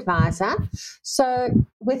H&S advisor. So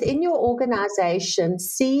within your organization,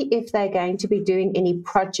 see if they're going to be doing any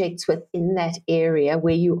projects within that area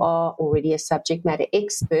where you are already a subject matter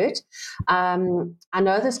expert. I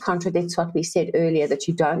know this contradicts what we said earlier, that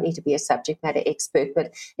you don't need to be a subject matter expert,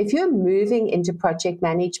 but if you're moving into project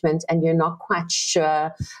management and you're not quite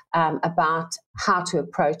sure about how to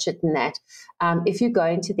approach it and that, if you go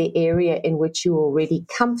into the area in which you're already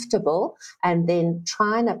comfortable and then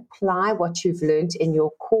try and apply what you've learned in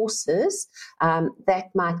your courses, that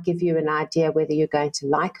might give you an idea whether you're going to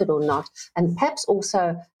like it or not, and perhaps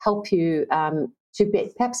also help you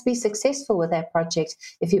perhaps be successful with that project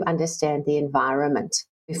if you understand the environment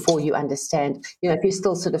before you understand, if you're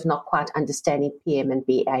still sort of not quite understanding PM and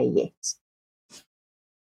BA yet.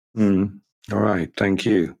 All right, thank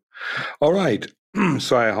you. All right,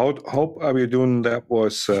 so I hope we're doing that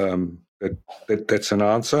was that's an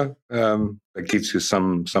answer that gives you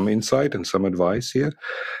some insight and some advice here.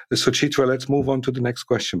 So Chitra, let's move on to the next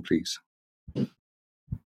question, please. We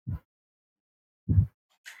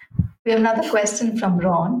have another question from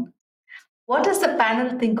Ron. What does the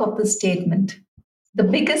panel think of the statement? the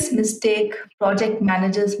biggest mistake project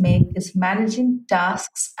managers make is managing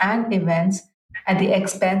tasks and events at the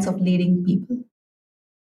expense of leading people.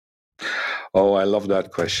 Oh, I love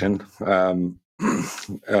that question. And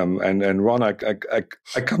Ron, I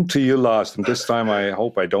come to you last, and this time I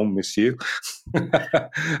hope I don't miss you.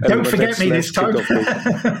 Don't forget me this time.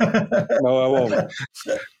 No, I won't.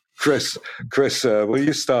 Chris, will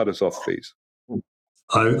you start us off, please?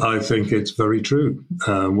 I think it's very true.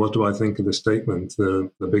 What do I think of the statement?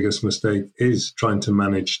 The biggest mistake is trying to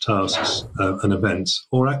manage tasks and events,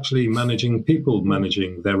 or actually managing people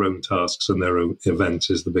managing their own tasks and their own events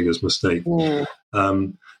is the biggest mistake. Yeah.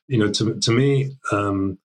 To me,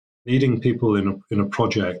 leading people in a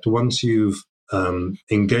project, once you've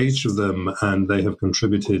engaged with them and they have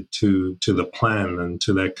contributed to the plan and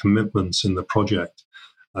to their commitments in the project,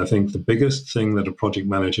 I think the biggest thing that a project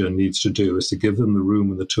manager needs to do is to give them the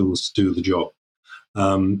room and the tools to do the job.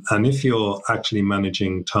 And if you're actually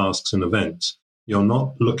managing tasks and events, you're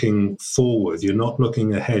not looking forward, you're not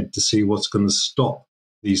looking ahead to see what's going to stop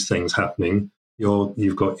these things happening. You're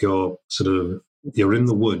in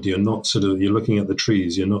the wood, you're looking at the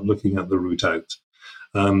trees, you're not looking at the route out.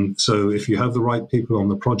 So if you have the right people on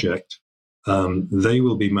the project, they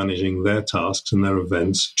will be managing their tasks and their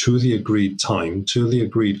events to the agreed time, to the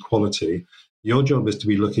agreed quality. Your job is to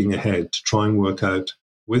be looking ahead to try and work out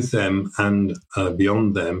with them and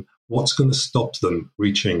beyond them what's going to stop them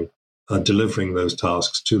reaching, delivering those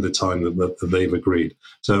tasks to the time that they've agreed.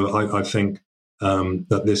 So I think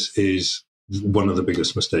that this is one of the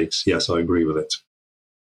biggest mistakes. Yes, I agree with it.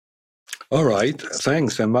 All right,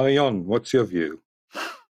 thanks. And Marion, what's your view?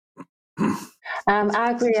 I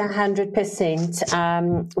agree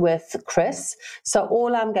 100% with Chris. So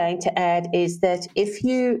all I'm going to add is that if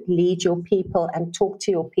you lead your people and talk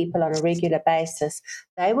to your people on a regular basis,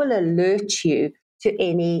 they will alert you to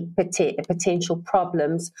any potential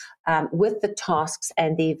problems with the tasks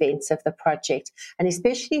and the events of the project. And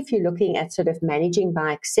especially if you're looking at sort of managing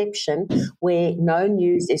by exception, where no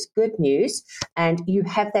news is good news, and you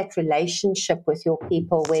have that relationship with your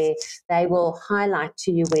people where they will highlight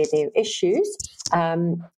to you where there are issues,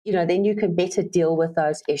 then you can better deal with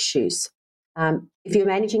those issues. If you're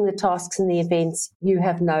managing the tasks and the events, you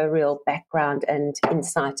have no real background and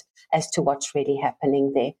insight as to what's really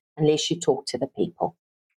happening there, unless you talk to the people.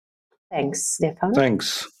 Thanks, Stefan.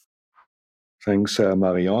 Thanks,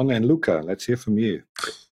 Marion. And Luca, let's hear from you.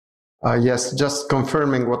 Yes, just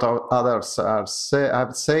confirming what others have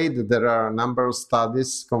said. There are a number of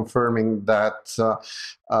studies confirming that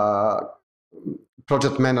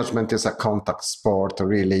project management is a contact sport,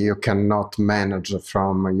 really. You cannot manage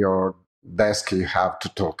from your desk. You have to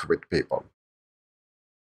talk with people.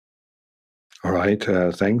 All right,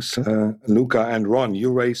 thanks. Luca and Ron,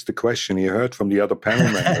 you raised the question you heard from the other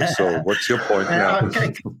panel members. So what's your point now?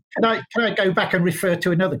 Okay. Can I go back and refer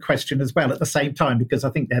to another question as well at the same time, because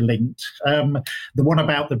I think they're linked? The one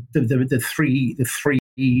about the three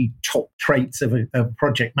top traits of a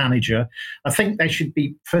project manager. I think they should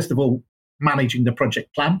be, first of all, managing the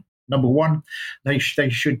project plan. Number one, they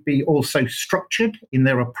should be also structured in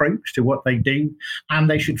their approach to what they do, and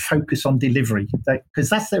they should focus on delivery, because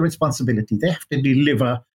that's their responsibility. They have to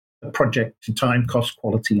deliver the project to time, cost,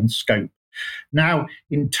 quality, and scope. Now,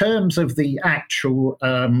 in terms of the actual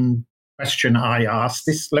question I asked,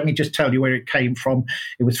 let me just tell you where it came from.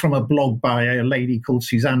 It was from a blog by a lady called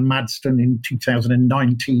Suzanne Madston in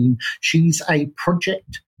 2019. She's a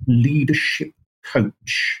project leadership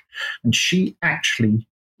coach, and she actually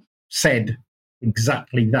said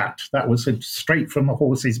exactly that. That was straight from the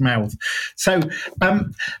horse's mouth. So,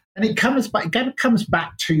 and it comes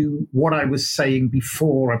back to what I was saying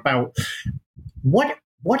before about what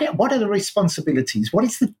are the responsibilities? What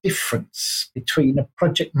is the difference between a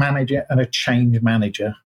project manager and a change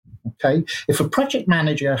manager? Okay, if a project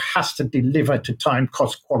manager has to deliver to time,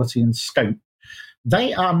 cost, quality, and scope,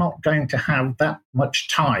 they are not going to have that much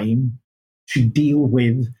time to deal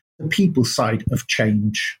with the people side of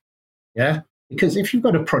change. Yeah, because if you've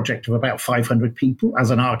got a project of about 500 people,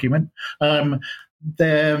 as an argument, then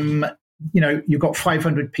you've got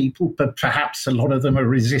 500 people, but perhaps a lot of them are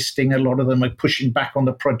resisting, a lot of them are pushing back on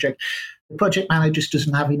the project. The project manager just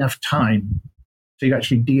doesn't have enough time to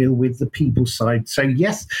actually deal with the people side. So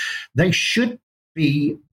yes, they should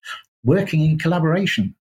be working in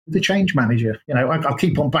collaboration. The change manager, I'll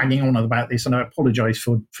keep on banging on about this, and I apologize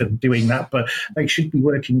for doing that, but they should be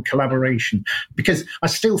working in collaboration, because I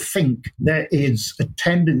still think there is a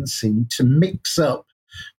tendency to mix up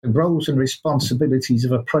the roles and responsibilities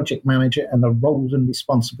of a project manager and the roles and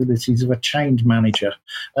responsibilities of a change manager.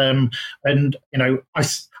 I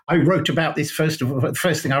I wrote about this first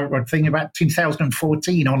thing I wrote thinking about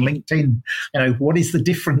 2014 on LinkedIn. What is the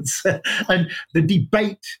difference? And the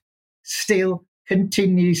debate still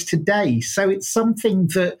continues today. So it's something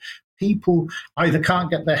that people either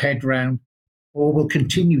can't get their head around, or will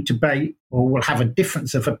continue to debate, or will have a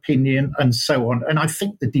difference of opinion, and so on. And I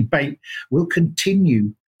think the debate will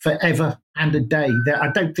continue forever and a day. I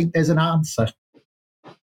don't think there's an answer.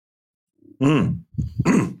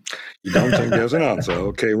 You don't think there's an answer?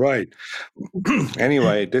 Okay, right.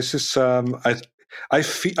 Anyway, this is I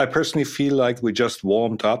personally feel like we just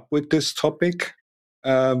warmed up with this topic,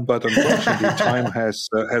 but unfortunately, time has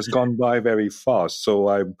gone by very fast. So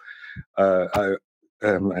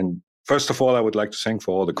and first of all, I would like to thank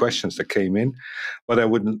for all the questions that came in, but I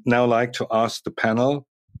would now like to ask the panel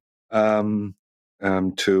to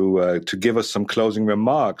give us some closing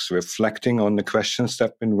remarks, reflecting on the questions that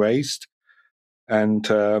have been raised, and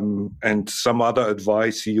some other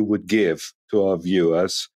advice you would give to our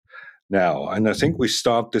viewers now. And I think we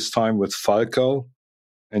start this time with Falko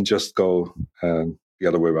and just go the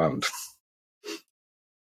other way around.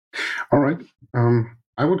 All right.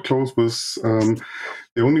 I would close with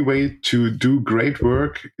the only way to do great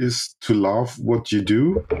work is to love what you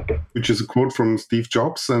do, which is a quote from Steve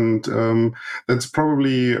Jobs. And that's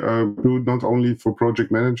probably true not only for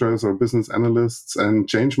project managers or business analysts and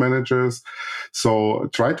change managers. So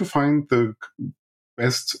try to find the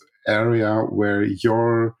best area where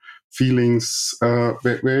your feelings,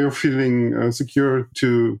 where you're feeling secure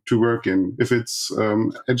to work in. If it's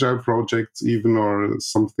agile projects even or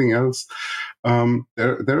something else, there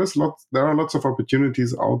are lots of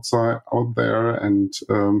opportunities out there, and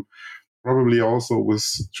probably also with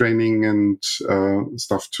training and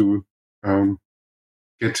stuff to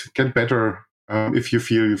get better if you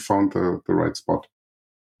feel you found the right spot.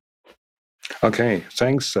 Okay,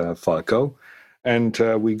 thanks, Falko. And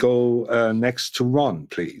we go next to Ron,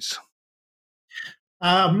 please.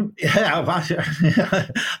 I'm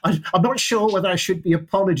not sure whether I should be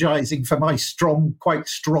apologising for my quite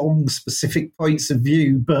strong specific points of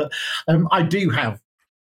view, but I do have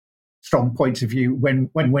strong points of view when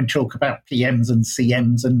talk about PMs and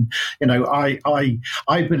CMs, and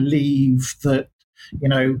I believe that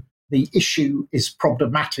the issue is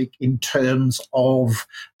problematic in terms of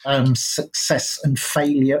success and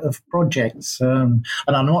failure of projects. And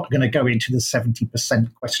I'm not going to go into the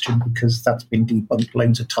 70% question because that's been debunked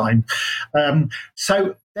loads of time.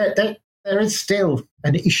 So there is still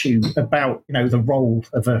an issue about, the role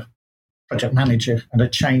of a project manager and a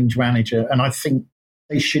change manager. And I think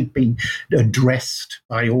they should be addressed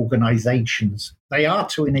by organizations. They are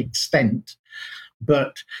to an extent,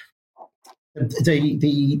 but just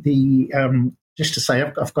to say,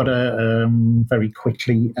 I've got very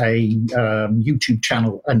quickly a YouTube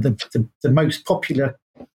channel, and the most popular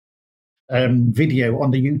video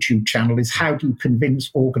on the YouTube channel is how do you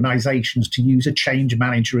convince organizations to use a change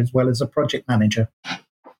manager as well as a project manager.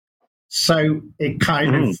 So it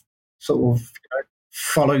kind of sort of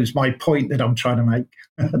follows my point that I'm trying to make.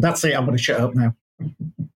 That's it. I'm going to shut up now.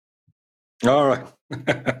 All right.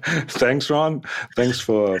 Thanks, Ron. Thanks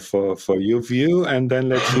for your view. And then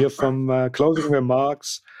let's hear from closing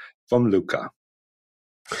remarks from Luca.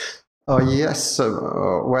 Yes.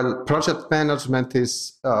 Well, project management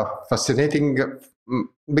is fascinating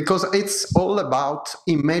because it's all about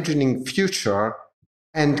imagining future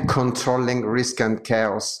and controlling risk and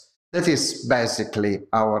chaos. That is basically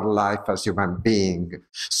our life as human being.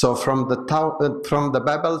 So from the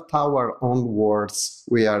Babel Tower onwards,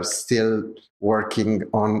 we are still working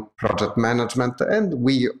on project management, and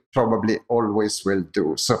we probably always will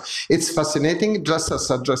do. So it's fascinating. Just a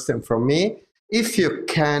suggestion from me: if you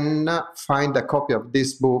can find a copy of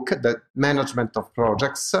this book, The Management of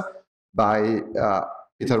Projects by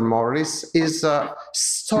Peter Morris, is a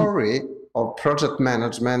story of project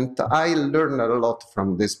management. I learned a lot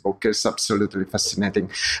from this book. It's absolutely fascinating.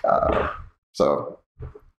 So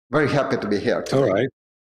very happy to be here today. All right.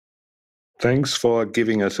 Thanks for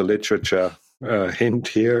giving us a literature hint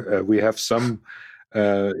here. We have some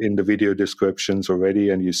in the video descriptions already,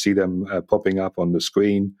 and you see them popping up on the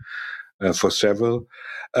screen for several.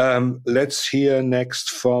 Let's hear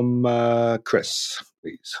next from Chris,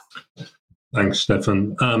 please. Thanks,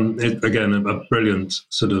 Stefan. Again, a brilliant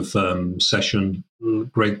sort of session,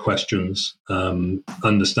 great questions,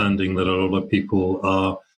 understanding that a lot of people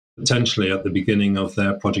are potentially at the beginning of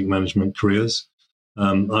their project management careers.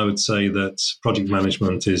 I would say that project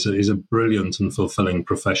management is a brilliant and fulfilling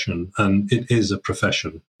profession, and it is a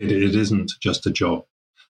profession. It isn't just a job.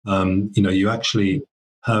 You actually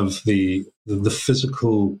have the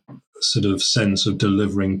physical sort of sense of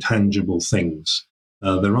delivering tangible things.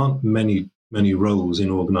 There aren't many roles in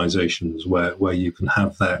organizations where you can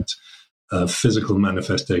have that physical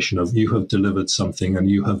manifestation of you have delivered something and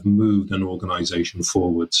you have moved an organization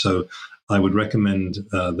forward. So I would recommend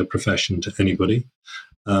the profession to anybody.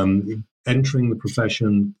 Entering the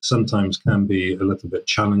profession sometimes can be a little bit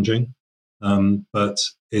challenging, but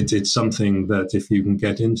it's something that if you can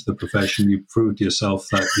get into the profession, you prove to yourself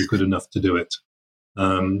that you're good enough to do it.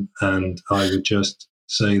 And I would just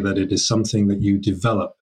say that it is something that you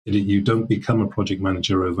develop. You don't become a project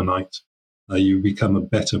manager overnight. You become a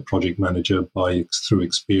better project manager through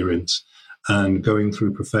experience. And going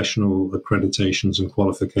through professional accreditations and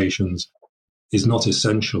qualifications is not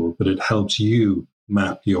essential, but it helps you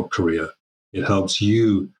map your career. It helps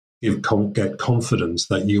you get confidence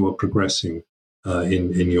that you are progressing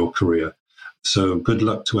in your career. So good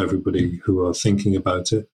luck to everybody who are thinking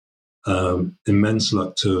about it. Immense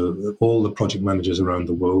luck to all the project managers around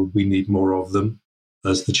the world. We need more of them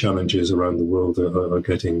as the challenges around the world are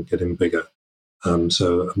getting bigger.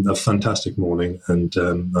 So a fantastic morning, and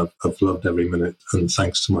I've loved every minute. And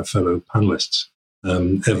thanks to my fellow panelists.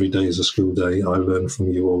 Every day is a school day. I learn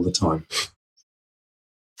from you all the time.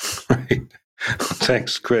 Right.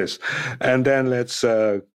 Thanks, Chris. And then let's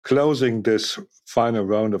closing this final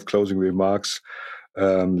round of closing remarks.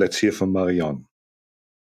 Let's hear from Marion.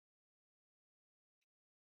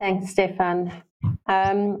 Thanks, Stefan.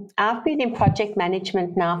 I've been in project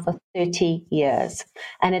management now for 30 years,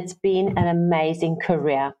 and it's been an amazing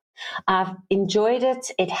career. I've enjoyed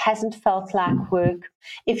it. It hasn't felt like work.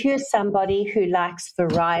 If you're somebody who likes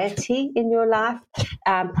variety in your life,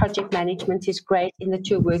 project management is great in that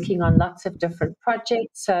you're working on lots of different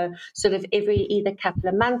projects. So sort of every either couple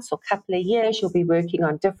of months or couple of years, you'll be working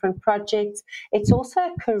on different projects. It's also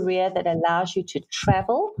a career that allows you to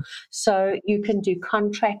travel. So you can do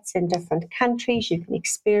contracts in different countries. You can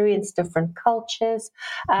experience different cultures.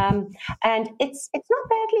 And it's not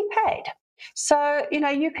badly paid. So,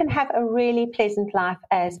 you can have a really pleasant life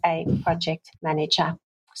as a project manager.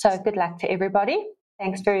 So good luck to everybody.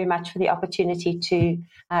 Thanks very much for the opportunity to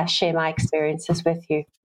share my experiences with you.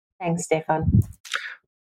 Thanks, Stefan.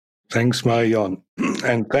 Thanks, Marion.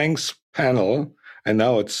 And thanks, panel. And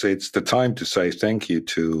now it's the time to say thank you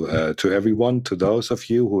to everyone, to those of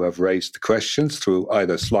you who have raised questions through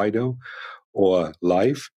either Slido or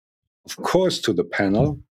live. Of course, to the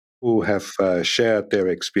panel who have shared their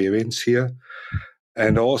experience here,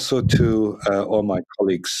 and also to all my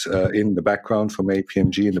colleagues in the background from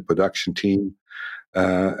APMG and the production team,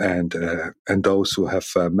 and those who have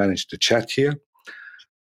managed the chat here.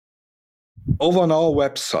 Over on our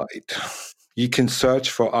website, you can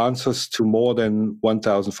search for answers to more than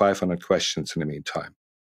 1,500 questions in the meantime.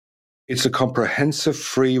 It's a comprehensive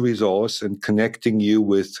free resource in connecting you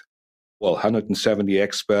with, 170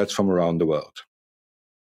 experts from around the world.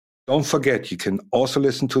 Don't forget, you can also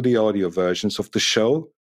listen to the audio versions of the show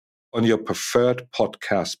on your preferred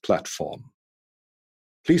podcast platform.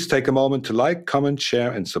 Please take a moment to like, comment,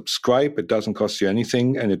 share, and subscribe. It doesn't cost you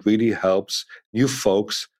anything, and it really helps new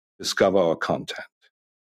folks discover our content.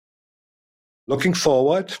 Looking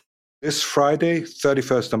forward, this Friday,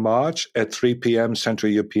 31st of March at 3 p.m.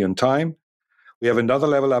 Central European Time, we have another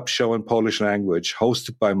Level Up show in Polish language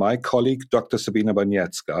hosted by my colleague, Dr. Sabina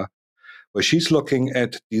Baniecka, where she's looking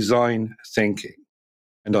at design thinking.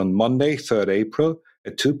 And on Monday, 3rd April,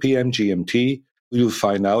 at 2 p.m. GMT, we will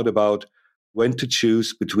find out about when to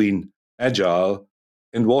choose between Agile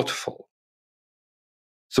and Waterfall.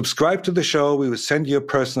 Subscribe to the show. We will send you a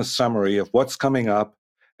personal summary of what's coming up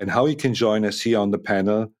and how you can join us here on the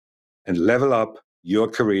panel and level up your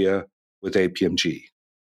career with APMG.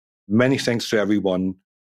 Many thanks to everyone.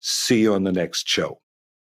 See you on the next show.